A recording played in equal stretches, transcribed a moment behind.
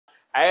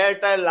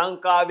ඇයට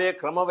ලංකාවේ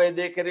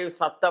ක්‍රමවේදය කෙරෙහි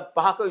සත්‍ය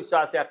පහක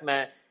විශ්වාසයක්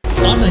නැහැ.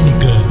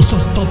 ආනයනික උසස්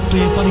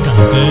තත්ත්වයේ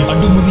පරිගණක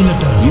අඩුම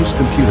මිලට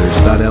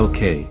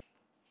usecomputers.lk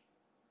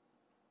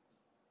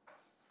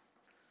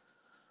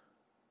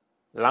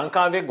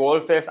ලංකාවේ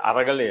ගෝල්ෆේස්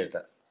අරගලයට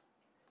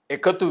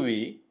එකතු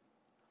වී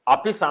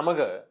අපි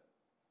සමග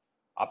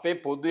අපේ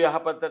පොදු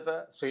යහපතට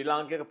ශ්‍රී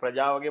ලාංකික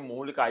ප්‍රජාවගේ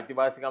මූලික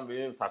අයිතිවාසිකම්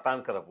වෙනුවෙන්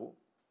සටන් කරපු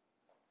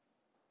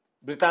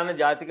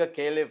බ්‍රිතාන්‍ය ජාතික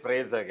කේලේ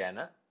ෆ්‍රේසර් ගැන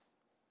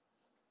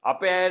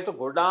අපේ අයට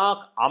ගොඩාක්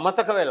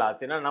අමතක වෙලා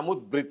තියෙනවා. නමුත්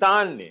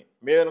බ්‍රිතාන්‍යයේ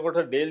මේ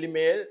වෙනකොට ඩේලි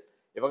මේල්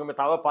ඒ වගේම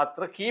තව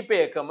පත්‍ර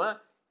කීපයකම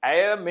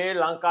ඇය මේ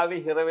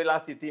ලංකාවේ හිර වෙලා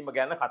සිටීම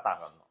ගැන කතා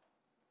කරනවා.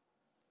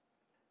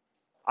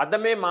 අද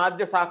මේ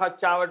මාධ්‍ය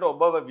සාකච්ඡාවට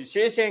ඔබව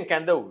විශේෂයෙන්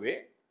කැඳවුවේ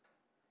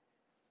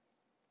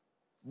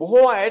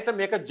බොහෝ අයට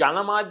මේක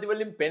ජනමාධ්‍ය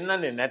වලින්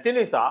පෙන්වන්නේ නැති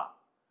නිසා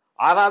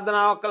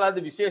ආරාධනාවක්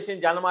කළාද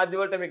විශේෂයෙන් ජනමාධ්‍ය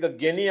වලට මේක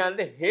ගෙනියන්න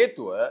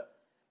හේතුව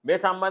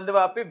මේ සම්බන්ධව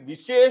අපි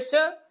විශේෂ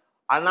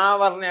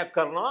අනාවරණයක්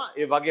කරනවා.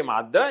 ඒ වගේම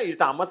අද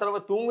ඊට අමතරව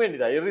 3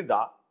 වෙනිදා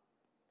ඉරිදා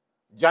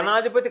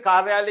ජනාධිපති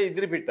කාර්යාලයේ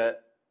ඉදිරිපිට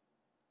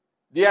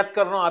දියත්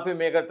කරනවා අපි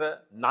මේකට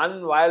non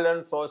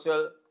violent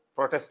social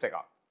protest එකක්.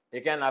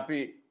 ඒ කියන්නේ අපි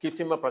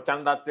කිසිම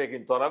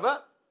ප්‍රචණ්ඩත්වයකින් තොරව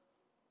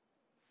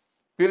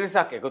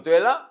පිරිසක් එකතු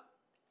වෙලා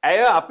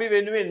ඇය අපි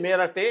වෙනුවෙන් මේ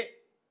රටේ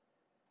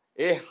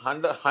ඒ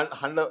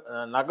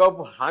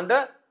නගවපු හඬ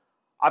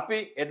අපි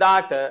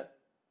එදාට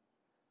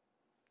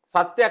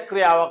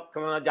සත්‍යක්‍රියාවක්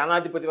කරන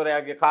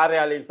ජනාධිපතිවරයාගේ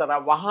කාර්යාලය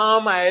ඉස්සරහා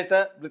වහාම ඇයට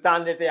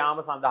බ්‍රිතාන්‍යයට යාම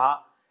සඳහා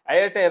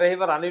ඇයට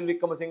එරෙහිව රනිල්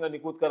වික්‍රමසිංහ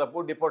නිකුත්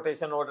කරපු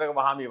ඩිපෝටේෂන් ඕඩර් එක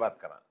වහාම ඉවත්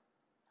කරන්න.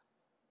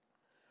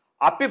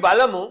 අපි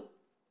බලමු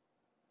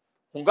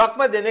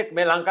හුඟක්ම දෙනෙක්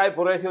මේ ලංකාවේ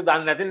පුරවැසියෝ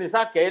දන්නේ නැති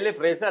නිසා කේලේ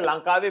ෆ්‍රේසර්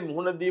ලංකාවේ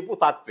මුහුණ දීපු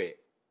තත්ත්වය.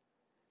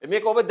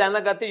 මේක ඔබ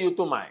දැනගත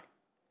යුතුමයි.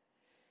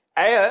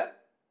 ඇය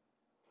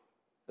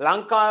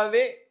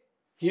ලංකාවේ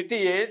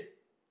හිටියේ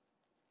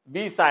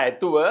වීසා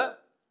ඇතුව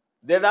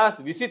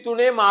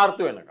 2023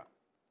 මාර්තු වෙනකම්.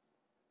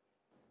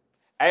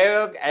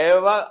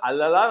 ඇයව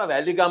අල්ලලා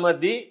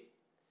වැලිගමදී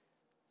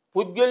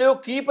පුද්ගලයෝ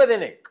කීප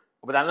දෙනෙක්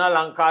ඔබ දන්නවා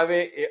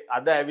ලංකාවේ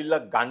අද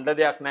ඇවිල්ලා ගණ්ඩ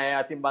දෙයක් නැහැ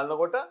අතින්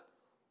බලනකොට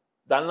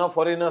දන්නවා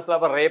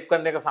ෆොරිනර්ස්ලාව රේප්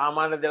කරන එක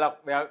සාමාන්‍ය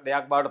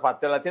දෙයක් බවට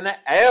පත් වෙලා තියෙන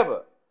ඇයව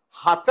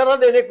 4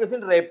 දෙනෙක්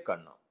විසින් රේප්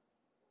කරනවා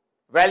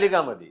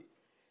වැලිගමදී.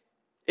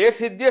 ඒ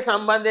සිද්ධිය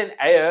සම්බන්ධයෙන්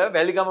ඇය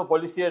වැලිගම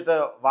පොලිසියට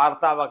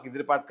වාර්තාවක්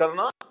ඉදිරිපත්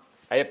කරනවා.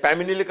 ඇය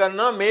පැමිණිලි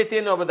කරනවා. මේ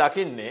තියෙන ඔබ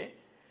දකින්නේ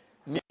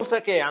නිවුස්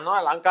එකේ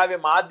යනවා ලංකාවේ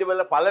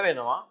මාධ්‍යවල පළ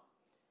වෙනවා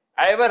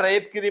ඇයව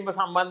රේප් කිරීම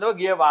සම්බන්ධව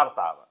ගිය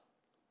වාර්තාව.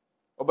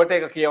 ඔබට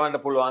ඒක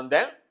කියවන්න පුළුවන්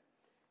දැන්.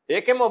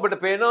 ඒකෙම ඔබට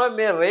පේනවා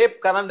මේ රේප්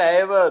කරන්න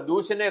ඇයව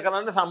දූෂණය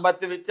කරන්න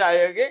සම්බන්ධ වෙච්ච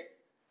අයගේ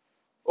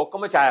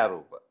ඔක්කොම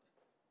ඡායාරූප.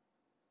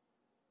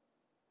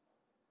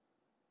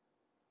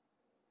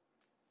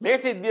 මේ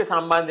සිද්ධිය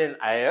සම්බන්ධයෙන්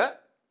ඇය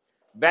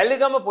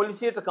වැලිගම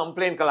පොලිසියට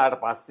කම්ප්ලේන්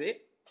කළාට පස්සේ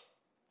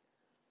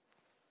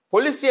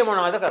පොලිසිය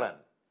මොනවද කරන්නේ?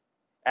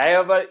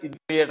 ඇයව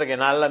ඉදිරියට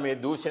ගෙනල්ලා මේ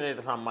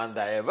දූෂණයට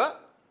සම්බන්ධ අයව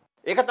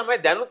ඒක තමයි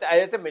දැනුත්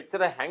ඇයට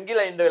මෙච්චර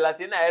හැංගිලා ඉඳ වෙලා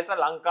තියෙන ඇයට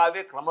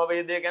ලංකාවේ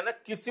ක්‍රමවේදය ගැන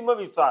කිසිම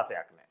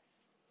විශ්වාසයක් නැහැ.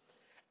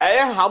 ඇය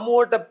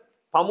හමුවට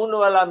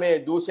පමුණවලා මේ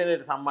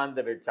දූෂණයට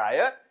සම්බන්ධ වෙච්ච අය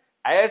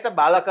ඇයට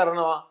බල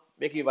කරනවා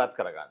මේක ඉවත්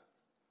කරගන්න.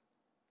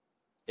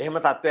 එහෙම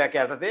තත්ත්වයක්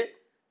යටතේ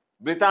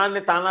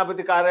බ්‍රිතාන්‍ය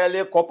තානාපති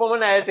කාර්යාලය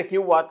කොපමණ ඇයට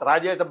කිව්වත්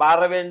රජයට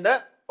බාර වෙන්න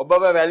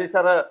ඔබව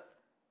වැලිසර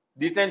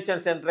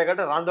ඩිටෙන්ෂන් සෙන්ටර්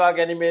එකට රඳවා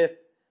ගැනීමේ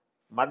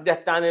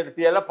මධ්‍යස්ථානයට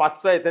තියලා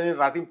පස්ව එතනින්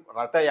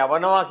රට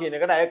යවනවා කියන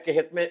එකට අය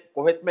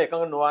කොහෙත්ම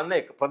එකඟ නොවන්න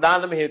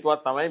ප්‍රධානම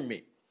හේතුවක් තමයි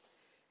මේ.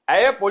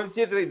 ඇය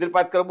පොලිසියට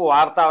ඉදිරිපත් කරපු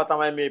වාර්තාව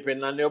තමයි මේ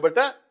පෙන්වන්නේ ඔබට.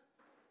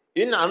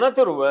 ඉන්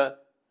අනතුරුව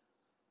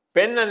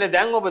පෙන්වන්නේ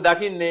දැන් ඔබ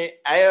දකින්නේ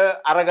ඇය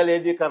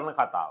අරගලයේදී කරන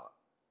කතාව.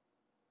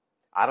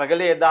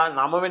 අරගලයේ එදා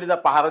 9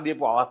 වෙනිදා පහර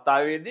දීපු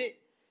අවස්ථාවේදී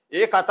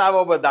ඒ කතාව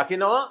ඔබ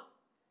දකිනවා.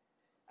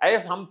 ඇය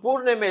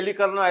සම්පූර්ණයෙන්ම එලි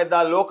කරනවා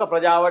එදා ලෝක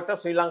ප්‍රජාවට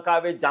ශ්‍රී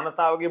ලංකාවේ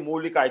ජනතාවගේ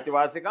මූලික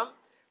අයිතිවාසිකම්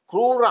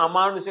ක්‍රූර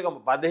අමානුෂිකම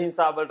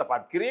බදහිංසාවලට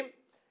පත් කිරීම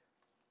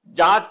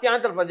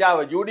ජාත්‍යන්තර ප්‍රජාව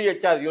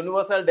UDHR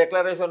Universal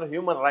Declaration of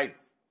Human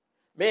Rights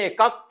මේ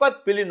එකක්වත්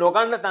පිළි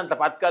නොගන්න තැනට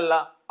පත්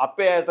කළා.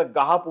 අපේ අයට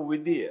ගහපු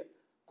විදිය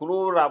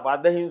ක්‍රූර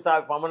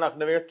බදහිංසාවක් පමණක්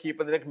නෙවෙයි කීප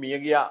දෙනෙක් මිය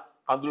ගියා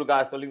කඳුළු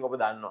ගාස් වලින් ඔබ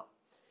දන්නවා.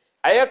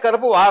 ඇය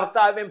කරපු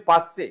වාර්තාවෙන්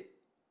පස්සේ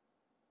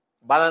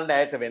බලන්න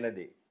ඇයට වෙන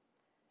දේ.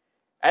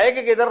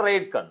 ඇයගේ ගෙදර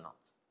රේඩ් කරනවා.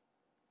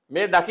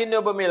 මේ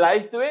දකින්නේ ඔබ මේ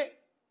ලයිස්තුවේ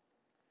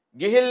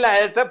ගිහිල්ලා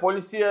ඇයට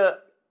පොලිසිය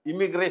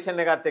ඉමිග්‍රේෂන්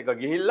එකත් එක්ක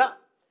ගිහිල්ලා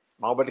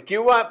මම ඔබට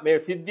කිව්වා මේ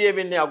සිද්ධිය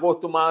වෙන්නේ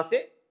අගෝස්තු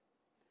මාසේ.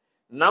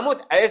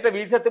 නමුත් ඇයට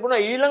වීසා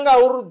තිබුණා ඊළඟ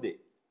අවුරුද්දේ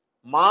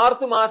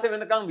මාර්තු මාසේ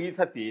වෙනකන්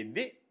වීසා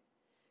තියෙද්දි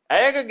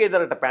ඇයගේ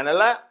ගෙදරට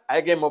පැනලා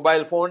ඇයගේ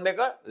මොබයිල් ෆෝන්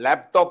එක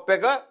ලැප්ටොප්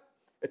එක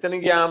එතන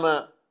ගියාම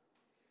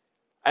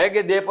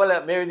ඇයගේ දේපල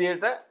මේ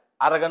විදිහට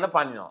අරගෙන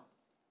පනිනවා.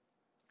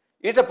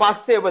 ඊට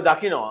පස්සේ ඔබ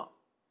දකිනවා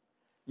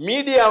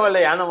මීඩියා වල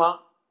යනවා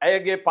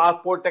ඇයගේ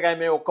પાස්පෝර්ට් එකයි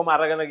මේ ඔක්කොම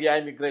අරගෙන ගියා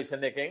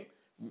ඉමිග්‍රේෂන් එකෙන්.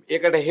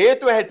 ඒකට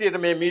හේතුව හැටියට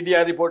මේ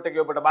මීඩියා රිපෝට්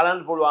එකේ ඔබට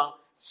බලන්න පුළුවන්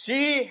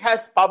she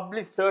has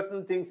published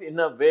certain things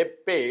in her web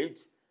page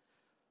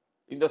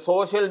in the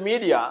social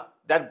media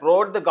that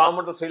brought the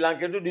government of Sri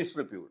Lanka to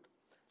disrepute.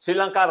 ශ්‍රී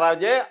ලංකා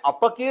රජය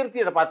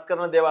අපකීර්තියට පත්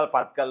කරන දේවල්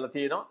පත් කරලා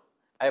තියෙනවා.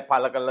 අය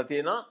පළ කරලා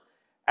තියෙනවා.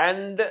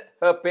 And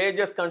her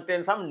pages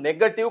contain some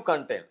negative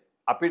content.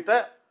 අපිට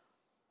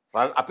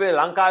අපේ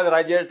ලංකාවේ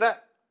රජයට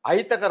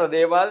අහිතකර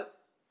දේවල්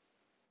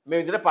මේ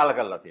විදිහට පළ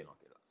කරලා තියෙනවා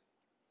කියලා.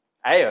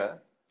 ඇය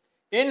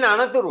ඉන්න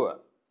අනතුරුව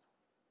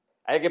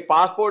ඇයගේ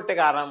පාස්පෝර්ට්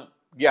එක අරන්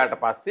ගියාට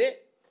පස්සේ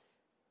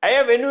ඇය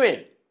වෙනුවෙන්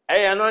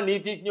ඇය යනවා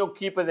නීතිඥයෝ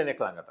කීප දෙනෙක්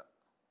ළඟට.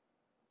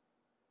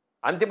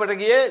 අන්තිමට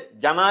ගියේ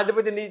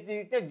ජනාධිපති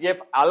නීතිඥ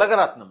ජෙෆ්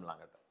අලගරත්නම්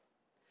ළඟට.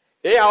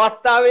 ඒ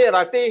අවස්ථාවේ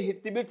රටේ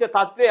තිබිච්ච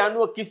තත්ත්වය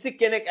අනුව කිසි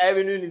කෙනෙක් ඇය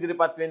වෙනුවෙන්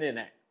ඉදිරිපත් වෙන්නේ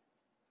නැහැ.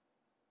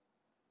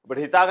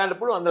 ඔබට හිතා ගන්න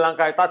පුළුවන්ද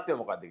ලංකාවේ තත්ත්වය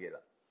මොකද්ද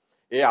කියලා.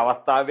 ඒ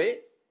අවස්ථාවේ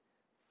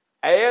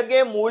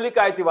ඇයගේ මූලික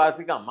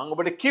අයිතිවාසිකම් මම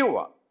ඔබට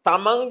කිව්වා.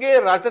 තමන්ගේ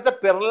රටට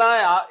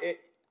පෙරලා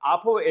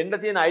ආපහු එන්න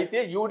තියෙන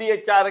අයිතිය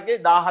UDHR එකේ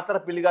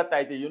 14 පිළිගත්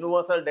අයිතිය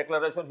Universal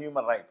Declaration of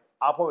Human Rights.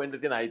 ආපහු එන්න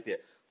තියෙන අයිතිය.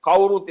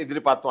 කවුරුත්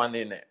ඉදිරිපත්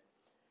වන්නේ නැහැ.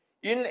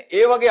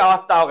 ඒ වගේ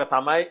අවස්ථාවක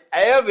තමයි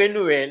ඇය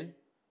වෙනුවෙන්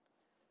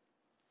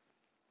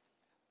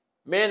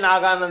මේ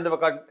නාගානන්දව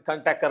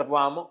කන්ටැක්ට්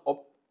කරපුවාම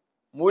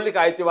මූලික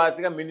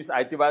අයිතිවාසිකම් මිනිස්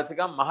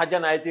අයිතිවාසිකම්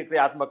මහජන අයිතිය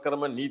ක්‍රියාත්මක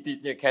කරන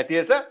නීතිඥයෙක්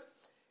හැටියට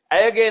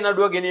ඇයගේ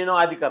නඩුව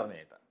ගෙනියනවා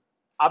අධිකරණයට.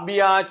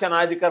 අභියාචන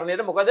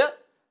අධිකරණයට. මොකද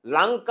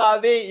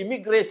ලංකාවේ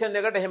ඉමිග්‍රේෂන්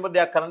එකට එහෙම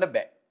දෙයක් කරන්න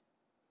බෑ.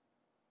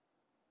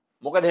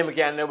 මොකද එහෙම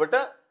කියන්නේ ඔබට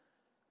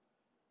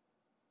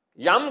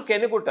යම්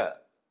කෙනෙකුට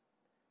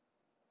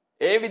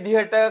ඒ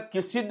විදිහට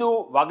කිසිදු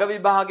වග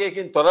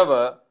විභාගයකින් තොරව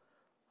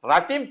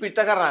රටින්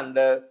පිටකරන්න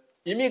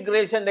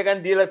ඉමිග්‍රේෂන්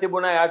එකෙන් දීලා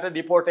තිබුණා යාට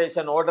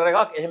ඩිපෝටේෂන් ඕඩර්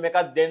එකක්. එහෙම එකක්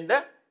දෙන්න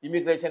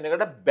ඉමිග්‍රේෂන්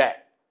එකට බෑ.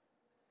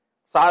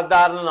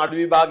 සාධාරණ නඩු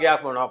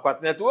විභාගයක්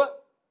මොනවාක්වත් නැතුව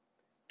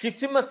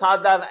කිසිම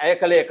සාධාරණ අය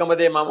කලේ එකම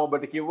දේ මම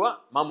ඔබට කිව්වා.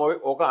 මම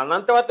ඕක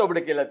අනන්තවත්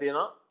ඔබට කියලා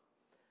තියෙනවා.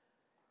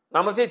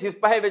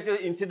 935 වෙච්ච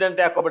ඉන්සිඩන්ට්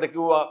එකක් ඔබට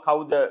කිව්වා.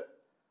 කවුද?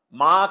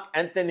 Mark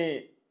Anthony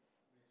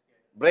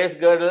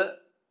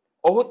බ්‍රේස්ගර්ඩල්.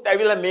 ඔහුත්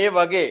ඇවිල්ලා මේ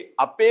වගේ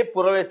අපේ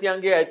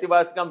පුරවැසියන්ගේ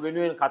අයිතිවාසිකම්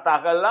වෙනුවෙන් කතා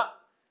කරලා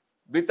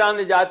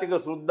බ්‍රිතාන්‍ය ජාතික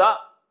සුද්දා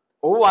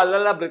ඔහු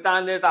අල්ලලා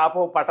බ්‍රිතාන්‍යයට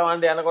ආපහු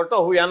පටවන්න යනකොට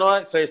ඔහු යනවා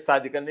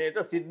ශ්‍රේෂ්ඨාධිකරණයට.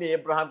 සිඩ්නි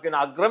ඒබ්‍රහම් කියන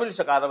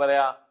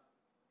අග්‍රමිනිස්ත්‍රකාරවරයා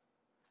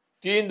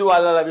තීන්දුව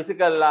අල්ලලා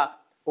විසිකලා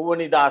ඔහුව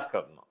නිදහස්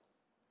කරනවා.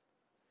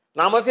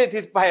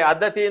 935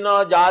 අද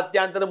තියෙනවා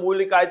ජාත්‍යන්තර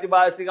මූලික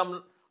අයිතිවාසිකම්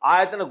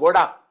ආයතන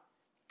ගොඩක්.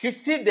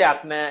 කිසි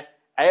දෙයක් නැහැ.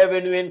 ඇය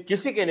වෙනුවෙන්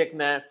කිසි කෙනෙක්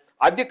නැහැ.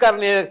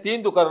 අධිකරණය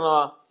තීන්දුව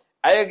කරනවා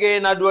ඇයගේ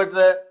නඩුවට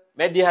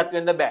මැදිහත්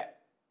වෙන්න බෑ.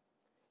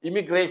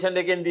 ඉමිග්‍රේෂන්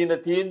එකෙන් දින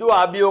තීන්දුව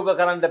අභියෝග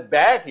කරන්න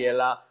බෑ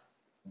කියලා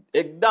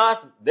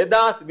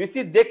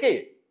 2022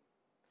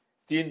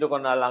 තීන්දුව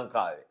කරනවා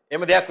ලංකාවේ.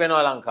 එහෙම දෙයක්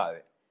වෙනවා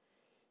ලංකාවේ.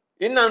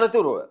 ඉන්න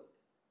අනතුරුව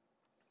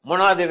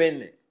මොනවද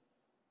වෙන්නේ?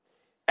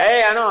 ඇය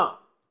යනවා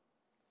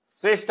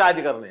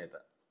ශ්‍රේෂ්ඨාධිකරණයට.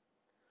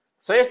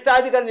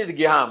 ශ්‍රේෂ්ඨාධිකරණයට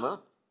ගියාම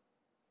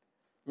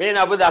මේ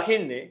නබ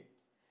දකින්නේ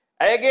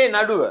ඇයගේ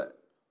නඩුව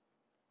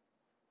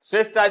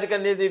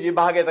ශ්‍රේෂ්ඨාධිකරණයේදී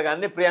විභාගයට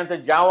ගන්නේ ප්‍රියන්ත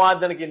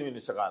ජයවර්ධන කියන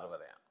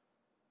විනිශ්චයකාරවරයා.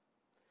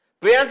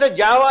 ප්‍රියන්ත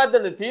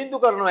ජයවර්ධන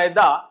තීන්දුව කරන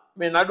එදා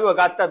මේ නඩුව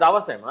ගත්ත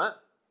දවසේම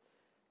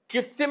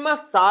කිසිම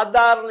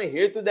සාධාරණ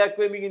හේතු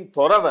දැක්වීමකින්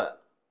තොරව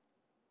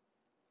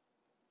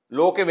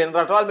ලෝකේ වෙන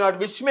රටවල්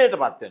මේවට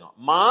විශ්මයටපත් වෙනවා.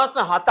 මාස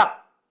 7ක්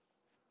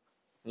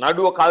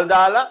නඩුව කල්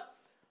දාලා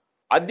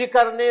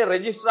අධිකරණයේ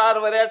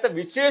රෙජිස්ට්‍රාර්වරයාට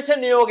විශේෂ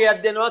නියෝගයක්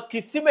දෙනවා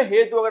කිසිම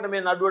හේතුවකට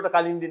මේ නඩුවට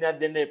කලින් දිනයක්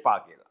දෙන්න එපා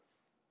කියලා.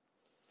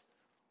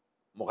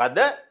 මොකද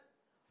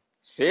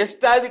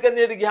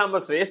ශ්‍රේෂ්ඨාධිකරණයට ගියාම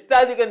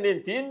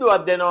ශ්‍රේෂ්ඨාධිකරණයෙන්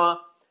තීන්දුවක් දෙනවා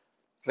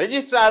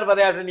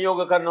රෙජිස්ට්‍රාර්වරයාට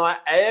නියෝග කරනවා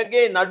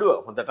ඇයගේ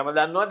නඩුව හොඳටම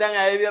දන්නවා දැන්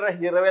ඇය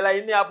හිර වෙලා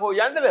ඉන්නේ ආපහු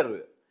යන්න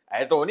බැරුව.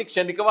 ඇයට ඕනි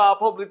ක්ෂණිකව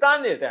ආපහු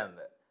බ්‍රිතාන්‍යයට යන්න.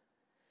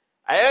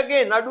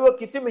 ඇයගේ නඩුව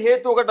කිසිම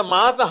හේතුවකට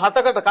මාස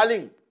 7කට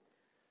කලින්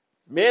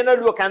මේ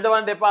නඩුව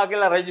කැඳවන්න එපා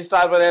කියලා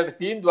රෙජිස්ට්‍රාර්වරයාට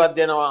තීන්දුවක්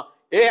දෙනවා.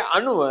 ඒ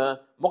අනුව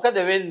මොකද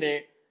වෙන්නේ?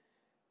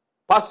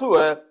 පසුව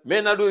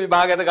මේ නඩුව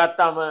විභාගයට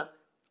ගත්තාම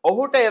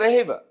ඔහුට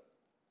එරෙහිව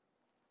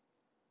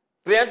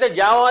ප්‍රියන්ත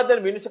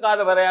ජයවර්ධන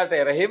විනිශ්චයකාරවරයාට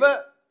එරෙහිව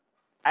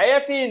ඇය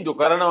තීන්දුව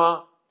කරනවා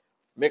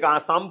මේක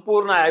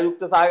සම්පූර්ණ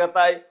අයුක්ත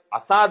සහගතයි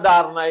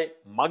අසාධාරණයි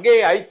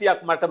මගේ අයිතියක්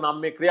මට මම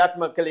මේ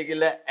ක්‍රියාත්මක කළේ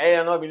කියලා ඇය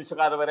යනවා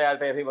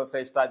විනිශ්චයකාරවරයාට එරෙහිව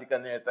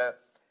ශ්‍රේෂ්ඨාධිකරණයට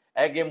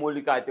ඇයගේ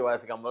මූලික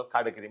අයිතිවාසිකම් වල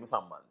කඩ කිරීම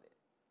සම්බන්ධයෙන්.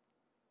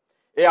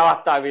 ඒ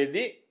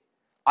අවස්ථාවේදී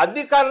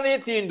අධිකරණයේ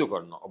තීන්දුව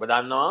කරනවා. ඔබ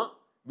දන්නවා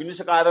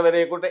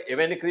විනිශ්චයකාරවරයෙකුට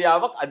එවැනි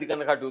ක්‍රියාවක්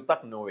අධිකරණ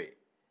කටයුත්තක් නොවේ.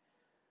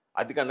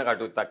 අධිකරණ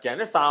කටයුත්තක්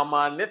කියන්නේ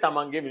සාමාන්‍ය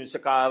තමන්ගේ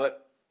විනිශ්චයකාර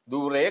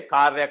ධූරයේ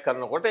කාර්යයක්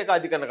කරනකොට ඒක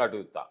අධිකරණ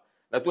කටයුත්තක්.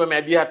 නැතුව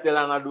මැදිහත්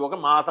වෙලා නඩුවක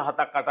මාස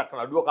 7ක් 8ක්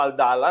නඩුව කල්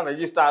දාලා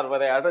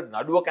රෙජිස්ට්‍රාර්වරයාට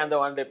නඩුව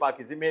කැඳවන්න එපා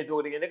කිසිම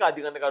හේතුවකට කියන එක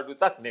අධිකරණ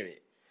කටයුත්තක් නෙවෙයි.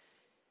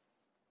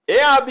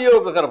 ඒ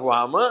අභියෝග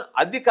කරපුවාම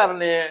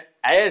අධිකරණය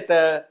ඇයට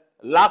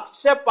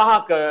ලක්ෂ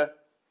 5ක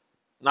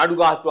නඩු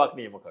ගාස්තුවක්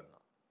නියම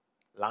කරනවා.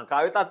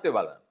 ලංකාවේ තත්ත්වය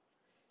බලන්න.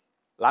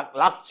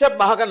 ලක්ෂ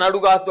 5ක නඩු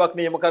ගාස්තුවක්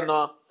නියම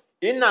කරනවා.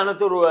 ඉන්න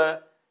අනතුරුව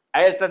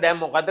ඇයට දැන්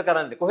මොකද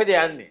කරන්නේ? කොහෙද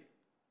යන්නේ?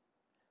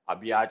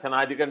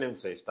 අභියාචනාධිකරණයෙන්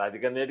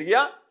ශ්‍රේෂ්ඨාධිකරණයට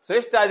ගියා.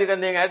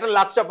 ශ්‍රේෂ්ඨාධිකරණයෙන් ඇයට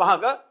ලක්ෂ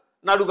 5ක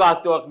නඩු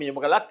ගාස්තුවක් නියම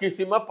කළා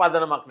කිසිම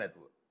පදනමක්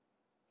නැතුව.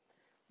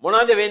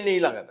 මොනවද වෙන්නේ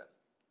ඊළඟට?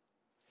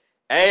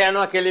 ඇය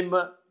යනවා කෙලින්ම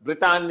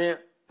බ්‍රිතාන්‍ය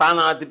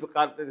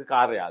තානාධිපති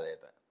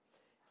කාර්යාලයට.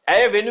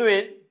 ඇය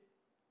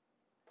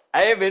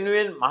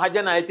වෙනුවෙන්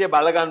මහජන අයිතිය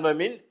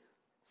බලගන්වමින්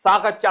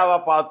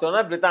සාකච්ඡාවක් පවත්වන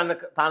බ්‍රිතාන්‍ය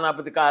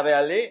තානාපති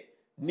කාර්යාලයේ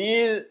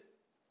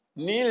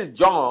නීල්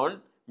ජෝන්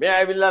මේ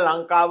ඇවිල්ලා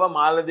ලංකාව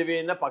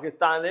මාලදිවයින ඉන්න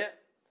පාකිස්තානය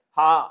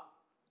හා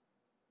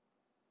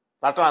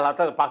රටවල්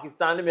හතර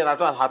පාකිස්තානයේ මේ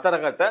රටවල්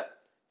හතරකට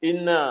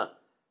ඉන්න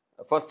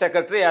ෆස්ට්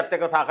සෙක්‍රටරි ඇත්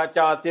එක්ක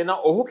සාකච්ඡාවක්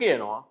තියෙනවා. ඔහු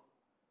කියනවා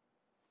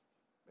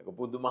මේක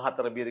පුදුම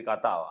හතර බීරි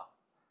කතාවක්.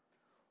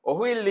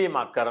 ඔහු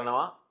ඉල්ලීමක්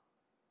කරනවා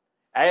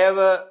ඇයව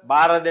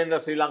බාර දෙන්න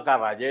ශ්‍රී ලංකා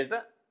රජයට.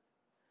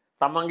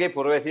 තමන්ගේ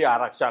පුරවැසිය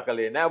ආරක්ෂා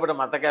කළේ නැහැ. ඔබට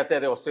මතක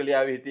ඇතේ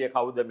ඕස්ට්‍රේලියාවේ හිටියේ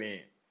කවුද මේ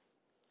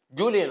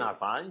ජූලියන්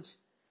අසාන්ජ්.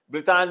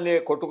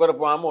 බ්‍රිතාන්‍යයේ කොටු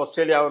කරපුවාම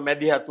ඕස්ට්‍රේලියාව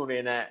මැදිහත්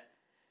වුණේ නැහැ.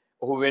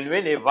 ඔහු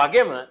වෙනුවෙන් ඒ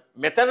වගේම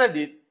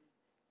මෙතනදිත්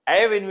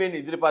ඇය වෙනුවෙන්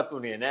ඉදිරිපත්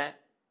වුණේ නැහැ.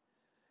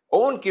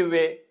 ඔවුන්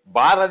කිව්වේ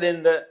බාර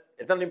දෙන්න.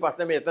 එතනින්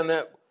පස්සේ මේ එතන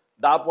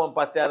දාපුවම්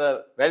පස්සේ අර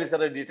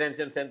වැලිසර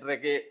ඩිටෙන්ෂන් සෙන්ටර්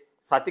එකේ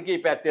සති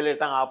කිහිපයක්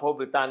තියලා ආපහු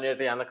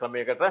බ්‍රිතාන්‍යයට යන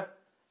ක්‍රමයකට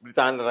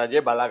බ්‍රිතාන්‍ය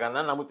රජය බලා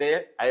ගන්නවා. නමුත්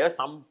ඇය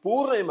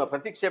සම්පූර්ණයෙන්ම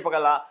ප්‍රතික්ෂේප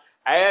කළා.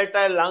 ඇයට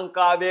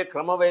ලංකාවේ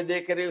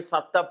ක්‍රමවේදයේ කෙරෙහි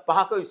සත්‍ය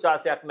පහක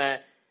විශ්වාසයක්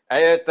නැහැ.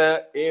 ඇයට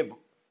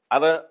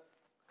අර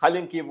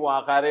කලින් කියපු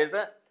ආකාරයට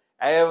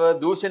ඇයව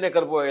දූෂණය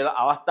කරපු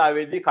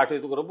අවස්ථාවේදී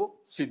කටයුතු කරපු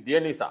සිද්ධිය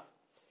නිසා.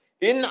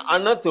 ඉන්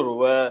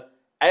අනතුරුව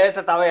ඇයට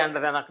තව යන්න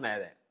තැනක් නැහැ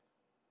දැන්.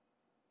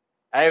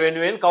 ඇය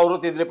වෙනුවෙන්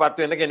කවුරුත් ඉදිරිපත්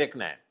වෙන්න කෙනෙක්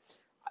නැහැ.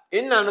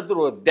 ඉන්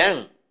අනතුරුව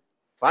දැන්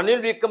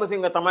රනිල්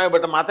වික්‍රමසිංහ තමයි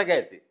ඔබට මතක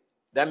ඇති.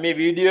 දැන් මේ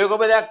වීඩියෝ එක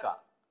ඔබ දැක්කා.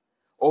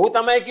 ඔහු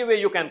තමයි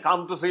කිව්වේ you can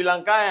come to Sri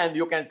Lanka and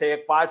you can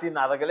take part in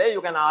අරගලය.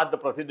 You can ask the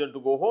president to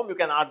go home. You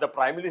can ask the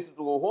prime minister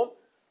to go home.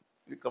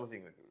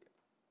 Wickremesinghe කිව්වේ.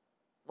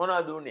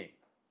 මොනවද උනේ?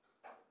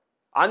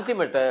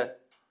 අන්තිමට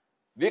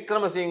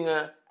වික්‍රමසිංහ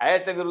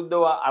ඇයට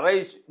විරුද්ධව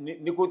අරයිස්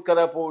නිකුත්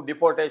කරපු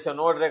ඩිපෝටේෂන්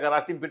ඕඩර් එක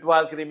රටින්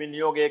පිටුවහල් කිරීමේ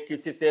නියෝගය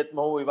කිසිසේත්ම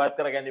ඔහු ඉවත්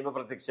කර ගැනීම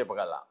ප්‍රතික්ෂේප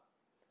කළා.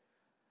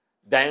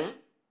 දැන්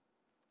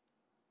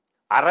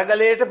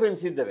අරගලයට පින්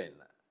සිද්ධ වෙන්න.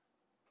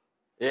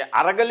 ඒ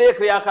අරගලයේ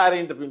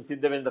ක්‍රියාකාරීන්ට පින්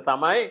සිද්ධ වෙන්න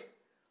තමයි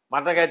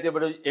මතක ඇති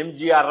ඔබට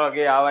MGR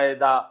වගේ ආවා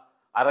එදා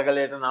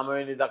අරගලයට 9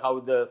 වෙනිදා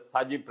කවුද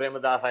සජිත්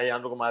ප්‍රේමදාසයි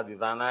අනුර කුමාර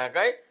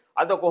දිසානායකයි.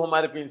 අද කොහොම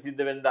හරි පින්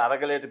සිද්ධ වෙන්න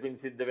අරගලයට පින්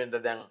සිද්ධ වෙන්න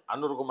දැන්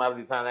අනුර කුමාර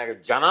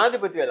දිසානායක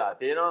ජනාධිපති වෙලා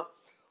තියෙනවා.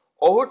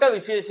 ඔහුට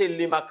විශේෂ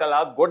ඉල්ලීමක්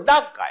කළා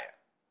ගොඩක් අය.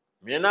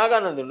 මෙනා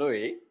ගන්නද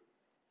නෙවෙයි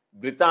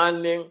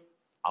බ්‍රිතාන්‍යයෙන්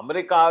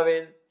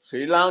ඇමරිකාවෙන්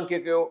ශ්‍රී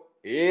ලාංකිකයෝ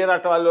ඒ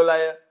රටවල් වල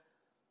අය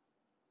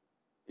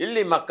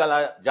ඉල්ලීමක්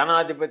කළා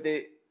ජනාධිපති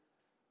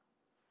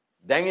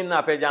දැන් ඉන්න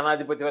අපේ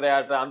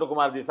ජනාධිපතිවරයාට අනුර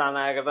කුමාර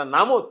දිසානායකට.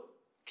 නමුත්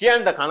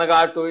කියන්න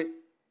කනගාටුයි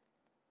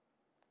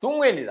 3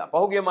 වෙනිදා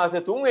පහුගිය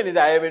මාසේ 3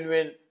 වෙනිදා අය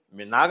වෙනුවෙන්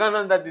මේ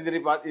නාගානන්දත්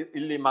ඉදිරිපත්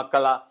ඉල්ලීමක්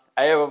කළා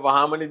ඇයව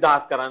වහාම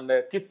නිදහස් කරන්න.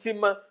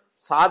 කිසිම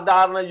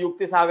සාධාරණ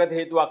යුක්ති සාගත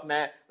හේතුවක්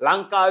නැහැ.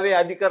 ලංකාවේ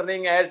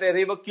අධිකරණයෙන් ඇයට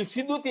එරෙහිව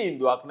කිසිදු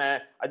තීන්දුවක්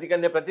නැහැ.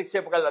 අධිකරණය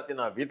ප්‍රතික්ෂේප කළා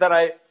තියෙනවා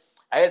විතරයි.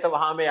 ඇයට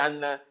වහාම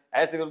යන්න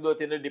ඇයට විරුද්ධව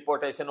තියෙන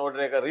ඩිපෝටේෂන්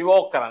ඕඩර් එක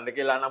රිවෝක් කරන්න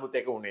කියලා. නමුත්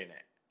ඒක උනේ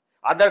නැහැ.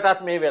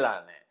 අදටත් මේ වෙලා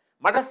නැහැ.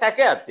 මට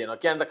සැකයක්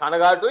තියෙනවා. කියන්න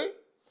කනගාටුයි.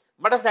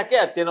 මට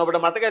සැකයක් තියෙනවා.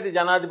 ඔබට මතක ඇති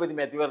ජනාධිපති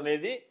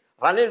මැතිවරණයේදී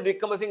රනිල්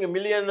වික්‍රමසිංහ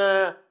මිලියන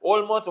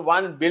almost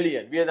 1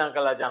 billion වියදම්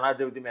කළා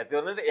ජනාධිපති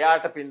මැතිවරණයට.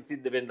 එයාට පින්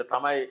සිද්ධ වෙන්න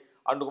තමයි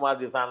අනුර කුමාර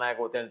දිසානායක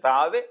උතෙන්ට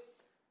ආවේ.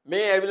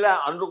 මේ ඇවිල්ලා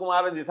අනුර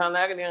කුමාර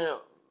දිසානායක නිකන්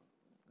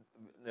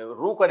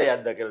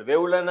රූකඩයක්ද කියලා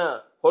වෙවුලන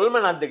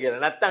හොල්මනක්ද කියලා.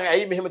 නැත්තම්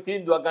ඇයි මෙහෙම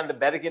තීන්දුවක් ගන්න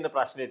බැරි කියන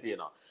ප්‍රශ්නේ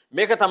තියෙනවා.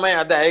 මේක තමයි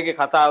අද ඇයගේ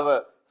කතාව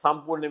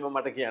සම්පූර්ණයෙන්ම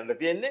මට කියන්න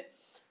තියෙන්නේ.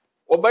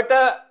 ඔබට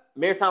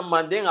මේ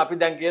සම්බන්ධයෙන් අපි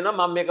දැන්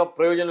කියනවා මම මේක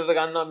ප්‍රයෝජනට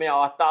ගන්නවා මේ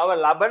අවස්ථාව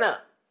ලබන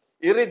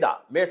ඉරිදා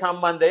මේ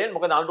සම්බන්ධයෙන්.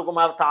 මොකද අනුර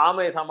කුමාර තාම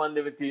මේ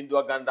සම්බන්ධව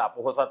තීන්දුවක් ගන්න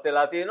අපොහසත්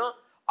වෙලා තියෙනවා.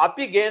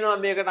 අපි ගේනවා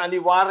මේකට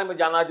අනිවාර්යයෙන්ම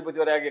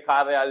ජනාධිපතිවරයාගේ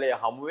කාර්යාලය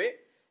හමුවේ.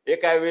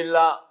 ඒක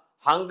ඇවිල්ලා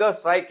හංගර්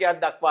ස්ට්‍රයික් එකක්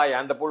දක්වා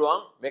යන්න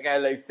පුළුවන්. මේක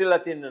ඇවිල්ලා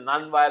ඉස්සෙල්ලා තියෙන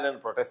non violent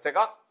protest එකක්.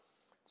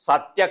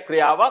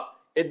 සත්‍යක්‍රියාවක්.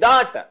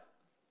 එදාට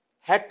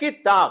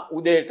හැකිතාක්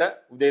උදේ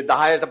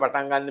 10ට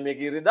පටන් ගන්න මේක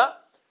ඉරිදා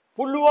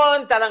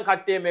පුළුවන් තරම්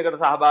කට්ටිය මේකට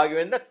සහභාගී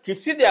වෙන්න.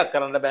 කිසි දෙයක්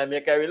කරන්න බෑ.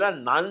 මේක ඇවිල්ලා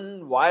non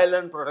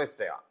violent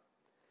protest එකක්.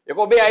 ඒක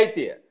ඔබේ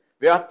අයිතිය.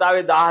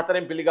 ව්‍යවස්ථාවේ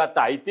 14න් පිළිගත්ත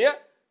අයිතිය.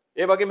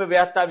 ඒ වගේම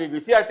ව්‍යවස්ථාවේ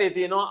 28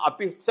 තියෙනවා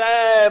අපි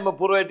සෑම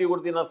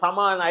පුරවැසියෙකුට තියෙන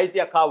සමාන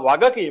අයිතියක් හා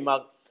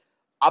වගකීමක්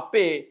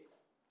අපේ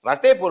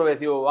රටේ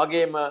පුරවැසියෝ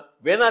වගේම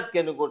වෙනත්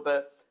කෙනෙකුට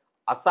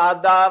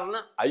අසාධාරණ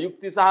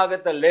අයුක්ති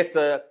සහගත ලෙස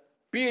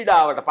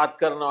පීඩාවට පත්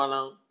කරනවා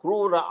නම්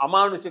ක්‍රූර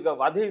අමානුෂික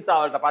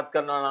වධහිංසාවට පත්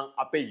කරනවා නම්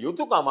අපේ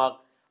යුතුයකමක්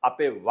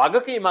අපේ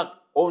වගකීමක්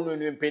ඔවුන්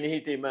වෙනුවෙන් පෙනී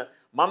සිටීම.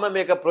 මම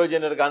මේක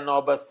ප්‍රයෝජනට ගන්නවා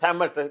ඔබ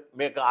සැමට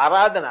මේක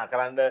ආරාධනා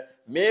කරන්න.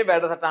 මේ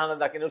වැඩසටහන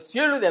දකින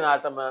සියලු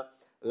දෙනාටම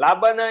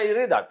ලබන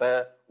ඉරිදට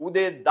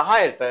උදේ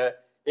 10ට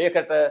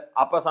ඒකට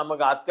අප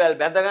සමග අත්වැල්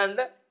බැඳගන්න.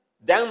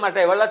 දැන් මට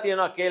එවලා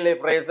තියෙනවා කේලේ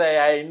ප්‍රේසර්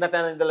අය ඉන්න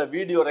තැන ඉඳලා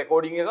වීඩියෝ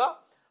රෙකෝඩින් එක.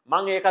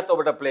 මම ඒකත්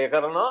ඔබට ප්ලේ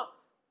කරනවා.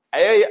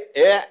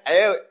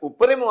 ඇය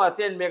උපරිම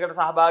වශයෙන් මේකට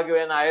සහභාගී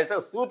වෙන අයට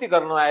ස්තුති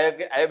කරනවා.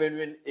 ඇය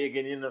වෙනුවෙන් ඒ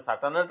ගෙනියන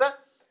සටනට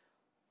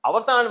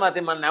අවසාන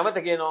මතේ මම නැවත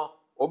කියනවා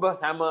ඔබ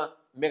සෑම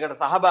මේකට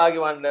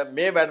සහභාගී වන්න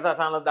මේ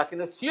වැඩසටහන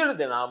දකින්න සියලු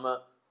දෙනාම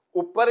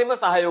උපරිම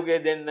සහයෝගය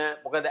දෙන්න.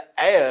 මොකද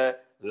ඇය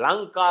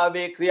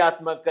ලංකාවේ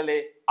ක්‍රියාත්මක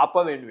කළේ අප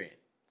වෙනුවෙන්.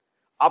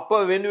 අප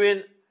වෙනුවෙන්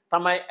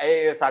තමයි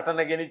ඇය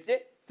සටන ගෙනිච්චේ.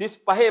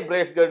 35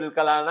 බ්‍රේස් ගර්ඩල්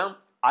කළා නම්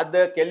අද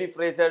කෙලි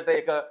ෆ්‍රේසර්ට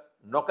ඒක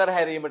නොකර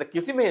හැරීමට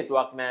කිසිම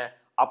හේතුවක් නැහැ.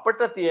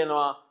 අපට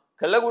තියෙනවා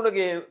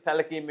කළගුණගේ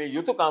සැලකීමේ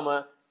යුතුයකම.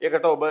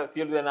 ඒකට ඔබ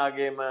සියලු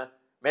දෙනාගේම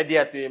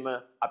මැදිහත් වීම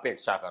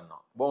අපේක්ෂා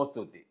කරනවා. බොහොම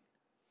ස්තුතියි.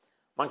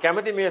 මම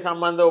කැමති මේ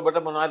සම්බන්ධව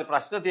ඔබට මොනවාරි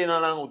ප්‍රශ්න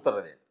තියෙනවා නම් උත්තර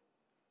දෙන්න.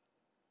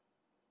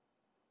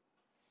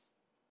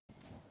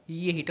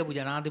 ඊයේ හිටපු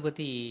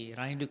ජනාධිපති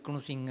රනිල්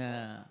වික්‍රමසිංහ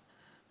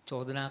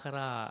චෝදනා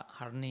කරා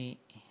හර්ණේ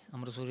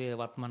අමරසූරිය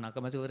වත්මන්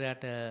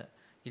අගමැතිවරයාට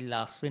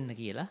ඉල්ලාස් වෙන්න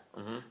කියලා.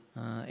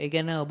 ඒ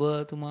ගැන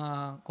ඔබතුමා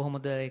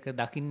කොහොමද ඒක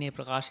දකින්නේ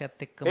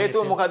ප්‍රකාශයත් එක්කම?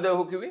 හේතුව මොකද්ද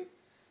ඔහු කිව්වේ?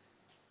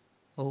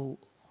 ඔව්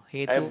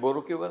හේතුව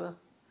බොරු කිව්වද?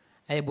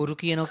 ඇයි බොරු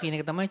කියනවා කියන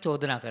එක තමයි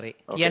චෝදනා කරේ.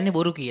 කියන්නේ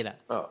බොරු කියලා.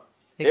 ඔව්.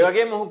 ඒ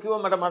වගේම ඔහු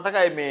කිව්වා මට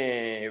මතකයි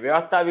මේ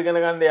ව්‍යවස්ථාව ඉගෙන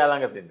ගන්න එයා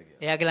ළඟට එන්න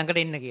කියලා. එයාගේ ළඟට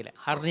එන්න කියලා.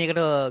 හර්ණයකට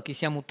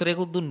කිසියම්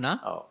උත්තරයක්වත් දුන්නා.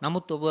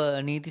 නමුත් ඔබ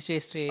නීති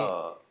ශ්‍රේෂ්ඨයේ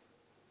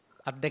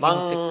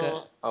අත්දැකීමත් එක්ක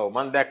ඔව්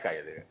මම දැක්කා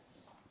ඒක.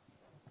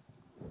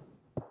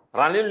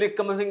 රනිල්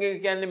වික්‍රමසිංහ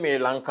කියන්නේ මේ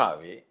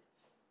ලංකාවේ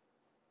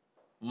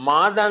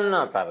මා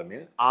දන්නා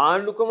තරමින්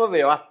ආණ්ඩුක්‍රම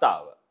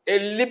ව්‍යවස්ථාව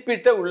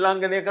එල්ලිපිට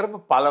උල්ලංඝනය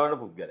කරපු පළවන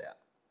පුද්ගලයා.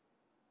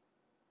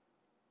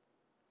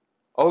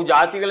 ඔහු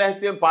ජාතික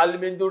ලැයිස්තුවෙන්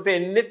පාර්ලිමේන්තුවට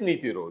එන්නෙත්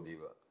නීති විරෝධීව.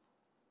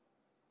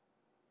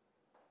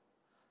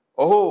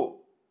 ඔහු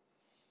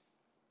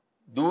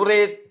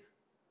දුරේ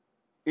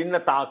ඉන්න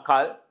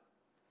තාක්කල්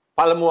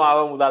පළමු ආව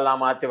මුදල්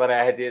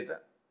අමාත්‍යවරයා හැටියට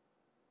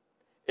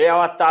ඒ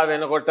අවස්ථාව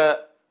වෙනකොට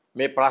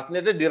මේ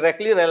ප්‍රශ්නෙට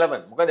ඩිරෙක්ට්ලි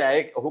රෙලෙවන්ට්. මොකද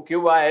ඔහු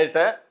කිව්වා ඇයට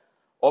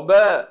ඔබ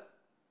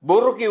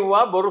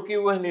බොරු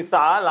කිව්ව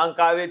නිසා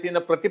ලංකාවේ තියෙන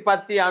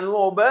ප්‍රතිපත්තිය අනුව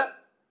ඔබ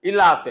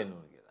ඉල්ලාස් වෙන්න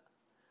ඕන කියලා.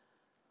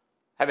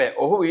 හැබැයි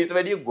ඔහු ඊට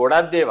වැඩිය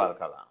ගොඩක් දේවල්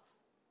කළා.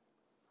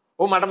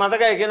 ඔහු මට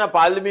මතකයි කියන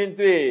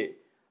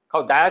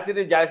පාර්ලිමේන්තුවේ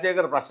දයාසිරි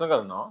ජයසේකර ප්‍රශ්න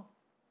කරනවා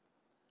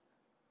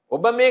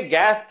ඔබ මේ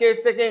ගෑස්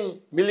කේස් එකෙන්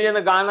මිලියන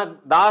ගාණක්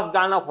දහස්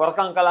ගාණක්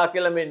වරකම් කළා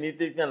කියලා මේ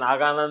නීතිඥ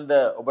නාගානන්ද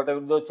ඔබට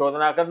විරුද්ධව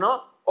චෝදනා කරනවා.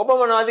 ඔබ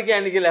මොනවද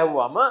කියන්නේ කියලා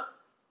ඇහුවාම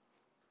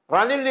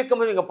රනිල්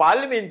වික්‍රමසිංහ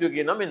පාර්ලිමේන්තුවේ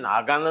කියනවා මේ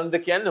නාගානන්ද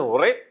කියන්නේ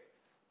හොරෙක්.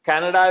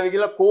 කැනඩාවේ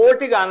ගිහලා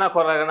කෝටි ගාණක්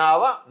හොරගෙන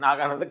ආවා.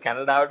 නාගානන්ද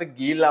කැනඩාවට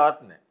ගිහිල්ලාවත්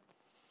නැහැ.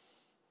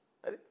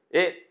 හරි.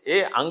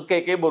 ඒ අංක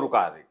එකේ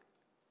බොරුකාරයෙක්.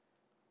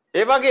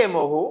 ඒ වගේම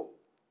ඔහු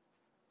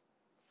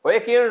ඔය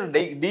කියන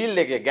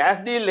ඩීල් එකේ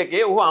ගෑස් ඩීල්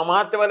එකේ ඔහු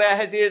අමාත්‍යවරයා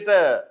හැටියට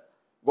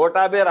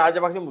ගෝඨාභය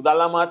රාජපක්ෂ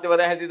මුදල්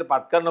අමාත්‍යවරයා හැටියට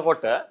පත්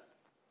කරනකොට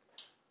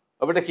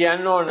ඔබට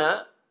කියන්න ඕන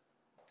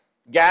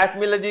ගෑස්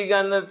මිල දී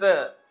ගන්නට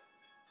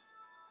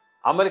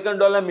ඇමරිකන්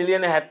ඩොලර්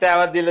මිලියන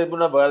 70ක් දීලා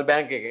තිබුණා වර්ල්ඩ්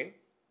බැංක් එකෙන්.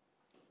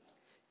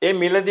 ඒ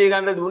මිල දී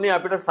ගන්න දුන්නේ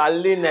අපිට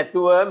සල්ලි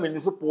නැතුව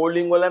මිනිස්සු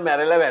පෝලිං වල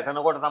මැරෙලා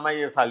වැටෙනකොට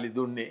තමයි ඒ සල්ලි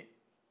දුන්නේ.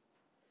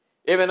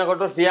 ඒ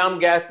වෙනකොට සියාම්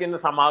ගෑස් කියන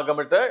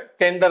සමාගමට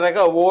ටෙන්ඩර් එක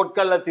අවෝඩ්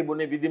කරලා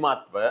තිබුණේ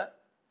විධිමත්ව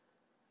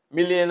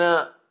මිලියන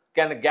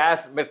කියන්නේ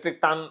ගෑස් මෙට්‍රික්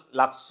ටන්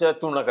ලක්ෂ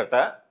 3කට.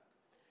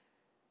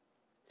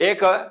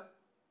 ඒක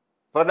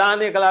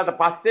ප්‍රධානය කළාට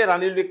පස්සේ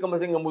රනිල්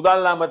වික්‍රමසිංහ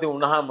මුදල් අමාත්‍ය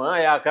වුණාම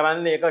එයා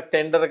කරන්නේ ඒක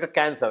ටෙන්ඩර් එක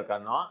කැන්සල්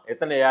කරනවා.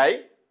 එතන එයයි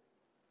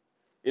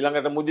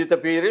ඊළඟට මුදිත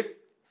පීරිස්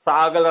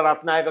සාගල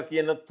රත්නායක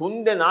කියන තුන්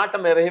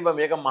දෙනාටම එරෙහිව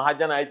මේක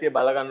මහජන අයිතිය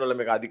බලගන්නවල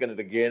මේක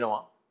අධිකරණයට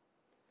ගේනවා.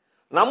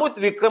 නමුත්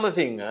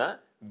වික්‍රමසිංහ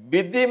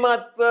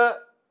විධිමත්ව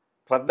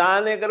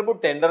ප්‍රධානය කරපු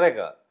ටෙන්ඩර්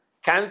එක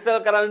කැන්සල්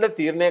කරන්න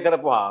තීරණය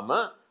කරපුවාම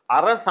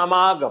අර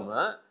සමාගම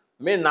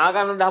මේ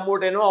නාගානන්ද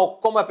හමුවට එනවා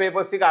ඔක්කොම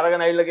පේපර්ස් ටික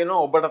අරගෙන ඇවිල්ලා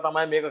කියනවා ඔබට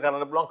තමයි මේක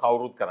කරන්න පුළුවන්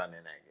කවුරුත්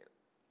කරන්නේ නැහැ කියලා.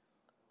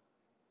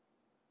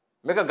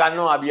 මේක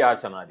ගන්නවා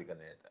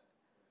අභියාචනාධිකරණයට.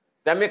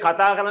 දැන් මේ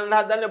කතා කරන්න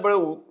හදන්නේ ඔබ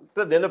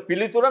උත්තර දෙන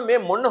පිළිතුර මේ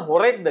මොන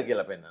හොරෙක්ද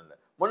කියලා පෙන්වන්න.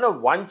 මොන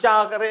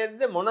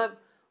වංචාකරයෙක්ද මොන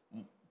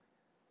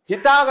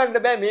හිතාගන්න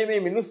බෑ මේ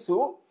මිනිස්සු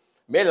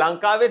මේ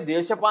ලංකාවේ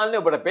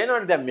දේශපාලනේ ඔබට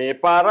පේනවනේ දැන් මේ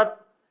පාරත්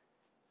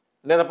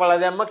නිරපල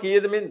දැම්ම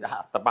කීයද මේ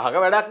හත පහක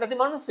වැඩක්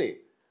නැති මිනිස්සේ.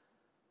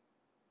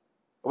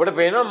 ඔබට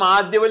පේනවා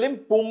මාධ්‍ය වලින්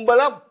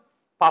පුම්බල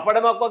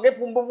පපඩමක් වගේ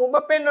පුම්බ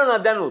පෙන්වනවා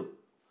දැනුත්.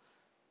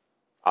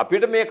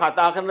 අපිට මේ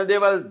කතා කරන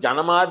දේවල්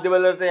ජනමාධ්‍ය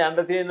වලට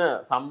යන්න තියෙන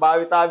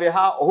සම්භාවිතාවය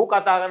හා ඔහු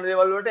කතා කරන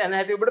දේවල් වලට යන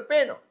හැටි ඔබට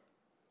පේනවා.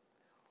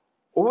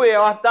 ඔහු ඒ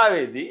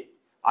අවස්ථාවේදී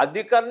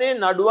අධිකරණයේ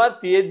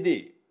නඩුවක්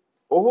තියෙද්දී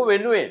ඔහු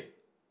වෙනුවෙන්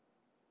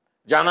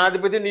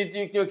ජනාධිපති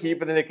නීතිඥයෝ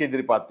කීප දෙනෙක්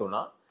ඉදිරිපත්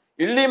වුණා.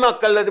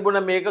 ඉල්ලීමක් කළා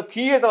තිබුණා මේක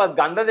කීයටවත්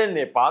ගන්න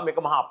දෙන්න එපා. මේක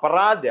මහා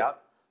අපරාධයක්.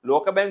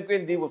 ලෝක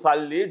බැංකුවෙන් දීපු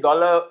සල්ලි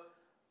ඩොලර්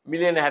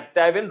මිලියන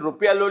 70න්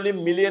රුපියල් වලින්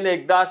මිලියන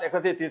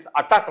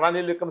 1138ක්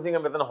රනිල් වික්‍රමසිංහ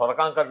මෙතන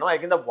හොරකම් කරනවා.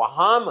 ඒකින්ද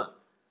වහාම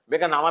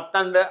මේක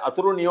නවත්තන්න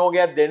අතුරු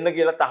නියෝගයක් දෙන්න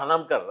කියලා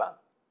තහනම් කරලා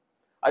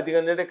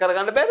අධිකරණයට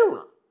කරගන්න බැරි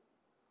වුණා.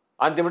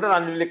 අන්තිමට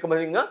රනිල්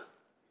වික්‍රමසිංහ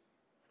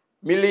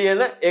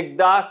මිලියන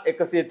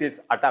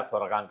 1138ක්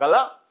හොරකම්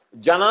කළා.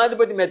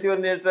 ජනාධිපති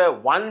මැතිවරණයට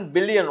 1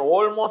 බිලියන්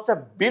almost a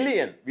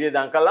billion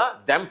වියදම් කළා.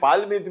 දැන්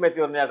පාර්ලිමේන්තු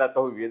මැතිවරණයටත්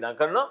ඔහු වියදම්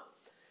කරනවා.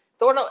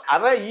 එතකොට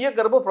අර ඊයේ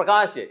කරපු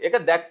ප්‍රකාශය ඒක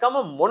දැක්කම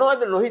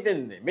මොනවද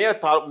නොහිතෙන්නේ?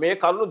 මේ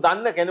කරුණු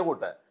දන්න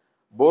කෙනෙකුට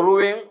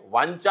බොරුවෙන්,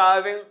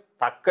 වංචාවෙන්,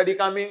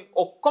 තක්කඩිකමින්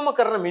ඔක්කොම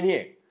කරන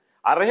මිනිහෙක්.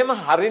 අර එහෙම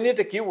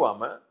හරිනට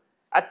කිව්වම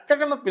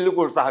ඇත්තටම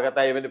පිළිකුල්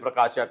සහගතයි එවැනි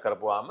ප්‍රකාශයක්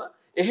කරපුවාම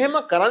එහෙම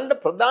කරන්න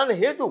ප්‍රධාන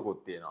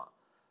හේතුකුත් තියෙනවා.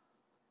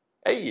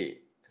 ඇයි ඒ?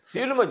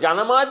 සියලුම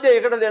ජනමාධ්‍ය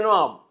ඒකට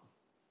දෙනවා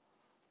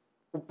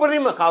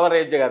උපරිම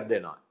කවරේජ් එකක්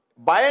දෙනවා.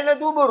 බය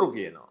නැතුව බොරු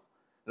කියනවා.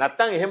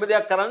 නැත්තම් එහෙම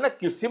දෙයක් කරන්න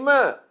කිසිම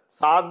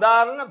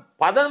සාධාරණ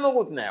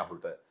පදනමකුත් නැහැ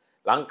ඔහුට.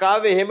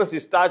 ලංකාවේ එහෙම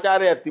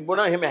ශිෂ්ටාචාරයක්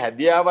තිබුණා, එහෙම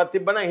හැදියාවක්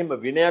තිබුණා, එහෙම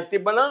විනයක්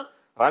තිබුණා.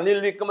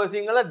 රනිල්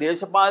වික්‍රමසිංහල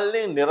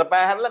දේශපාලනයෙන්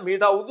නිරපෑහැරලා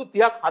මීට අවුරුදු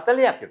 30ක්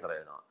 40ක් විතර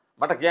වෙනවා.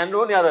 මට කියන්න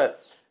ඕනේ අර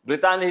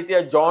බ්‍රිතාන්‍යයේ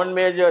හිටිය ජෝන්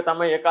මේජර්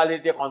තමයි ඒ කාලේ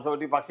හිටිය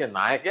කොන්සර්වටිව් පක්ෂයේ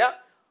නායකයා.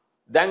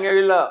 දැන්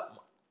ඇවිල්ලා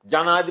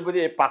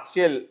ජනාධිපති ඒ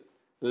පක්ෂයේ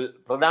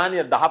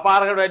ප්‍රධානිය 10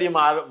 පාරකට වැඩි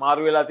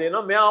මාරු වෙලා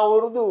තියෙනවා. මෙයා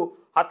අවුරුදු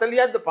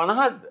 40ක්ද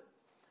 50ක්ද?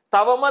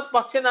 තවමත්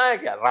පක්ෂ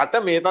නායකයා.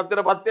 රට මේ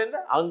තත්ත්වයටපත් වෙන්න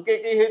අංක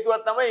එකේ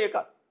හේතුවක් තමයි ඒක.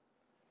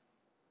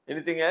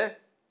 Anything else?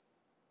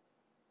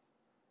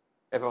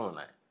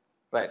 එපමණයි.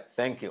 Right.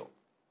 Thank you.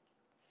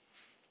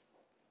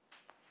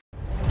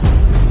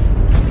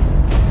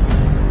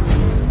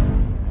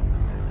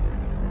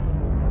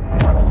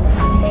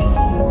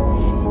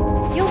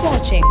 You're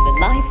watching the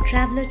Life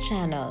Traveler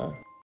channel.